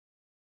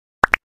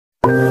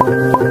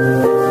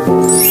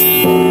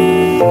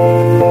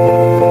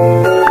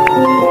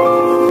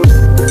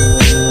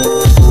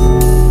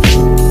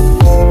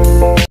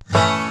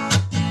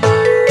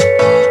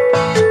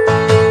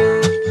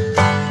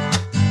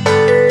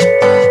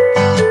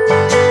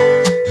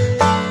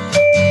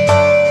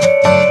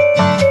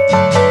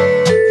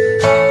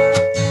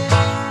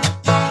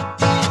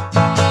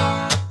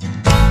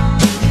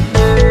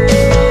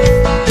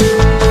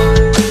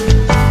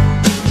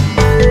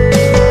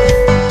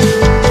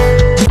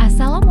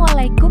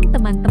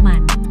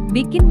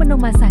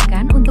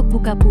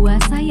buka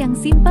puasa yang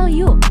simpel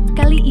yuk.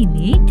 Kali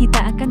ini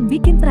kita akan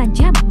bikin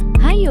trancam.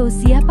 Hayo,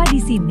 siapa di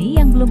sini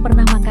yang belum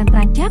pernah makan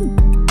trancam?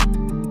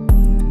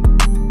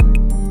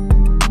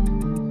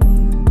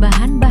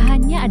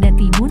 Bahan-bahannya ada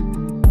timun,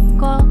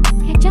 kol,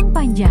 kacang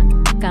panjang.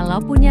 Kalau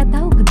punya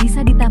tahu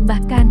bisa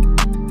ditambahkan.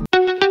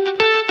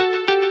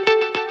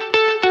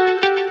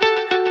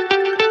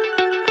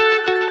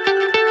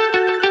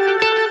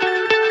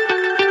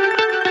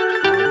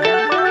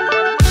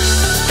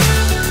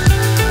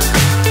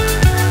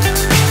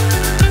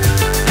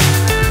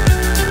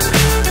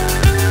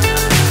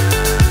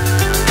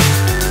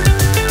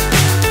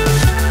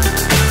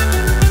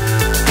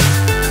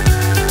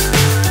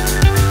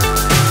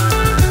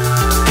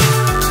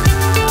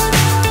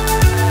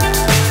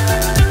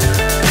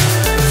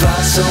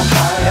 So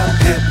high I'm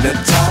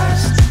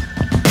hypnotized.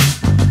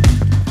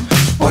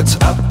 What's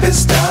up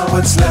is down,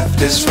 what's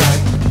left is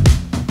right.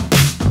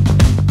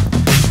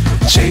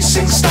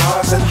 Chasing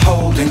stars and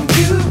holding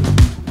you.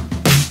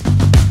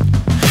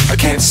 I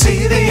can't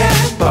see the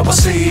end, but we'll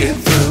see it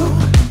through.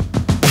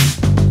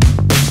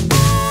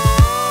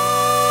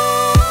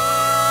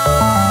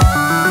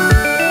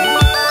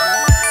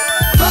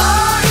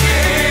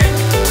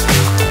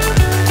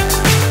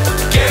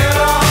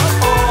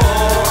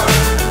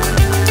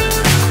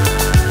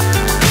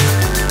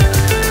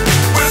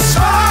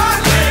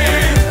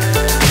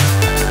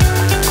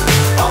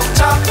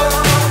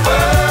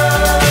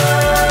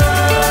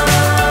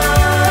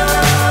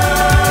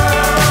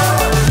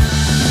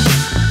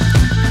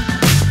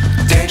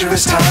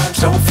 Times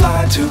don't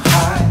fly too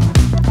high.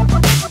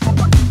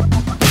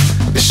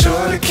 Be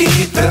sure to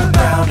keep the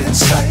ground in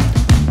sight.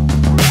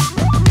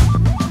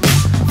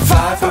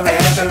 Fly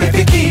forever if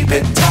you keep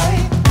it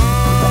tight.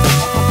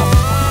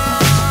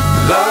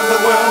 Love the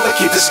world but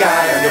keep the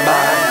sky on your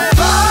mind.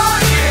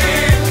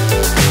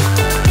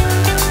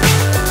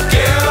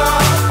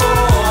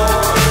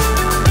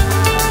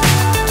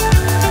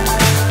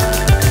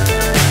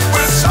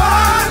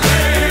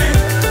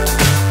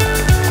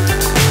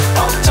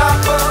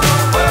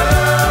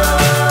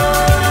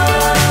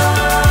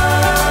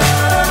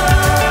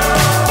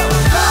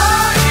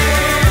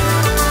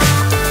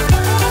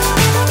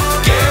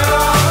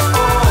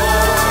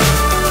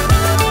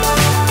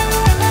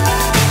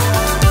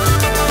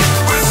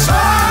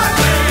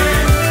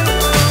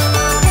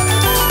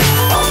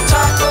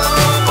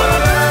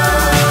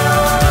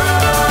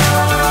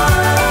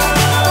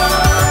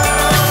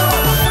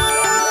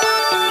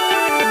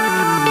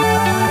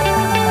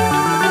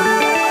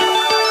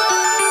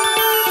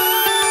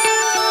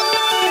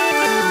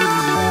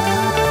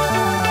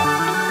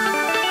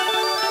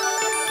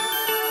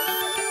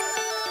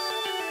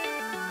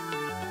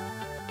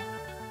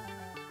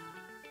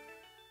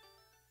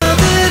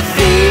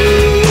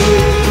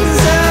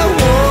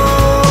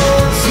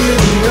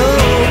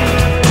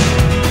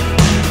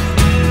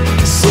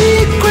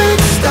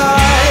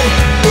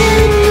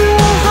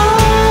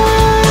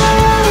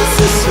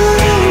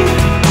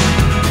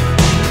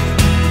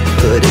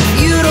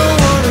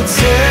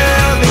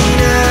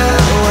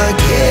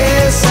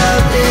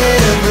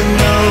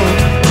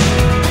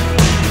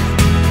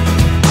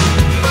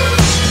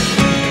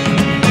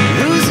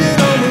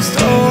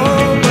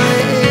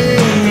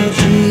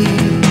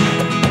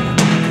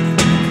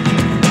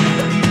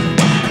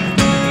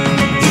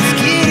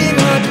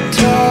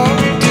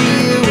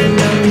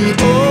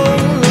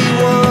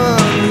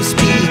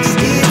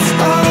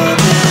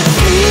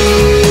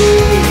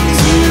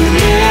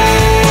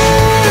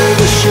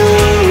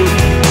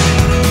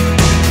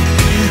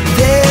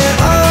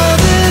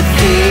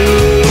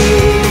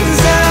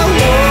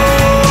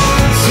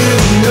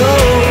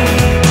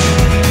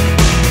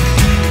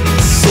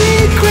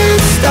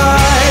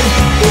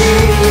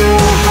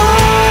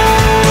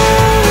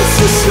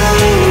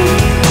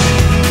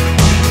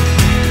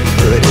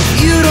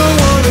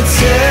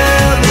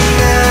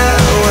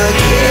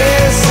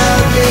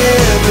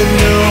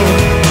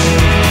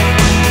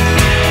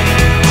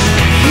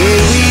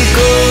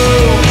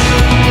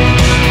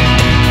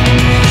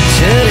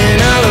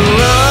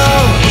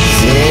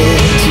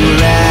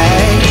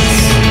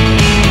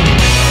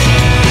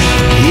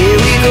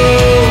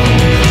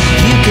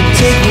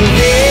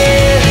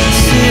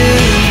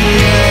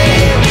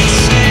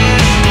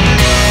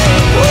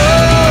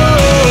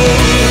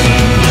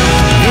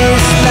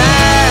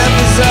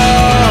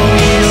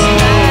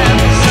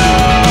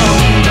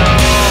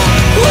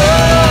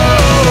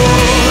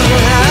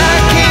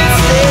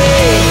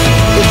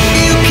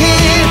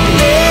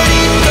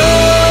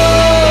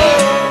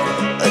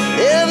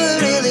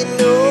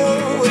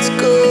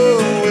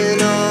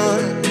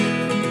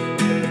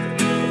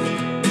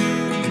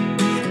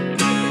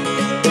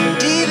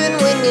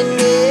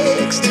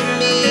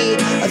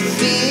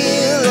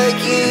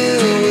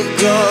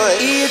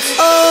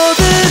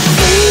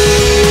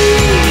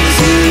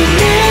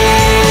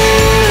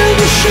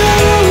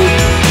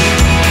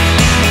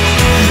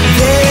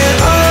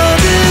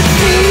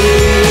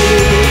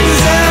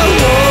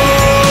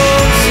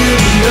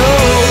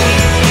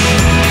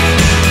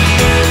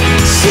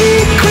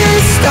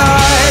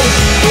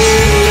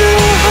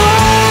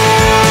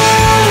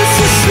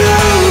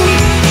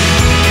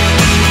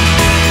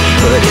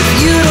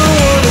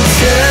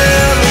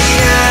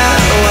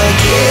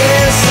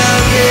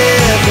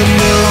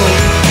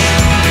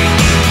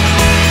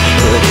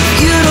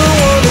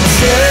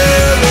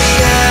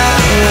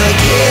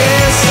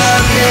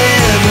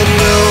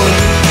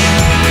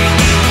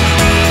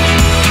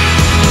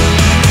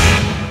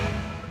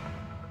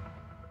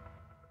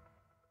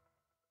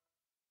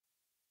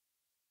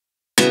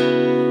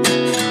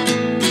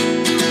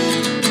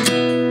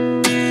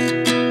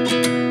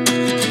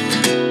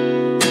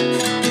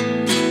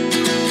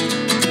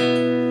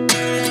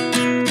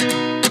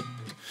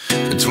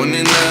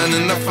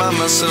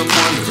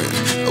 wondering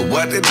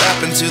what did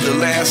happen to the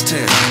last 10.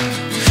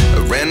 I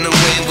ran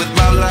away with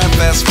my life,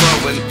 fast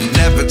forward,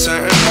 never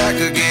turn back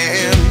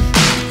again.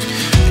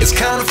 It's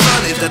kind of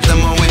funny that the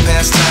more we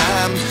pass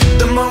time,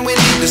 the more we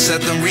need to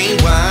set the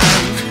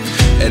rewind.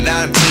 And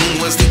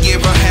 19 was the year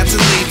I had to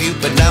leave you,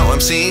 but now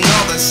I'm seeing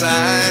all the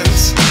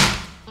signs.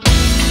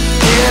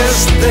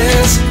 Is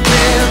this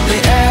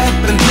really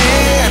happening?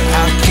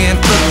 I can't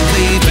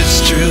believe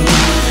it's true.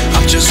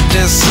 I'm just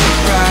as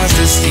surprised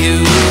as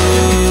you.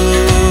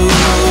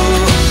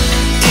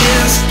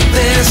 Is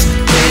this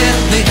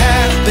really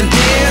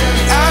happening?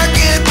 I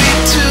can't be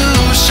too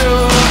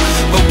sure,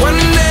 but one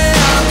day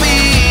I'll be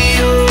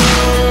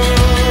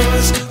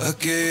yours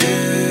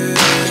again.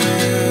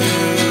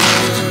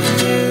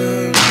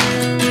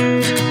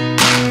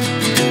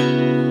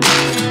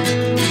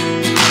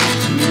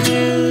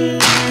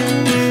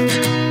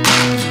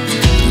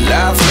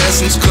 Life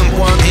lessons come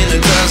one in a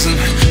dozen.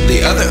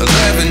 The other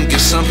 11 get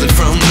something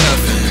from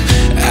nothing.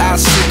 I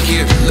sit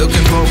here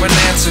looking for an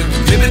answer.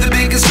 Maybe the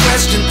biggest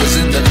question was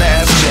in the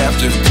last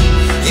chapter.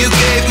 You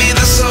gave me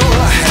the soul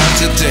I have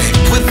today.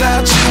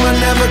 Without you I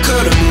never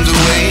could have moved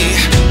away.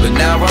 But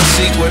now I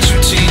see what you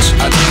teach.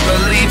 I do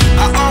believe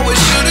I always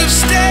should have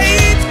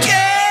stayed.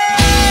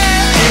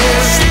 Yeah.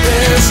 Is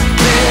this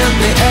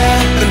really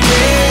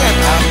happening?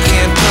 I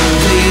can't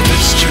believe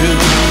it's true.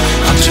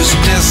 I'm just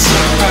as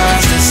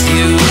surprised as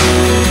you.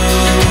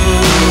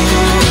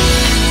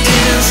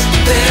 Is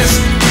this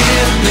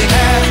really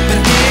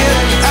happening?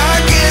 I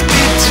can't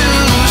be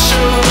too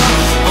sure,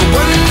 but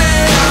one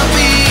day I'll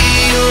be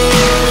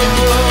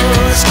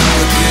yours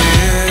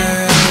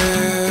again.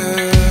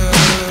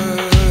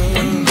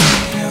 One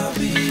day I'll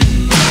be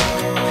yours.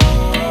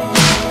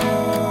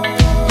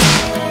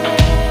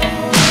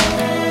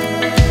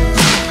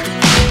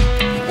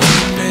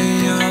 One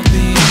day I'll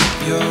be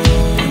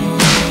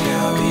yours.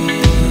 I'll be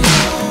yours.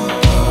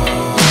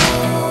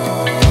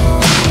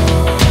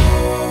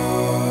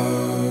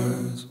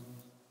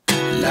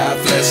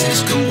 Life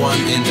lessons come one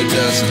in a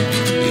dozen.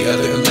 The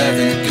other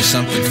 11 get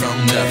something from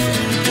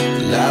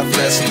nothing. Life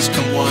lessons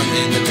come one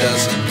in a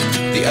dozen.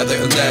 The other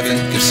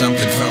 11 get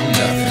something from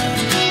nothing.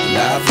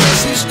 Life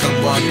lessons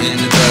come one in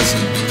a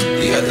dozen.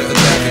 The other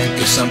 11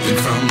 get something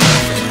from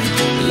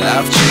nothing.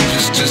 Life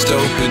changes just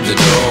open the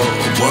door.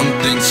 One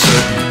thing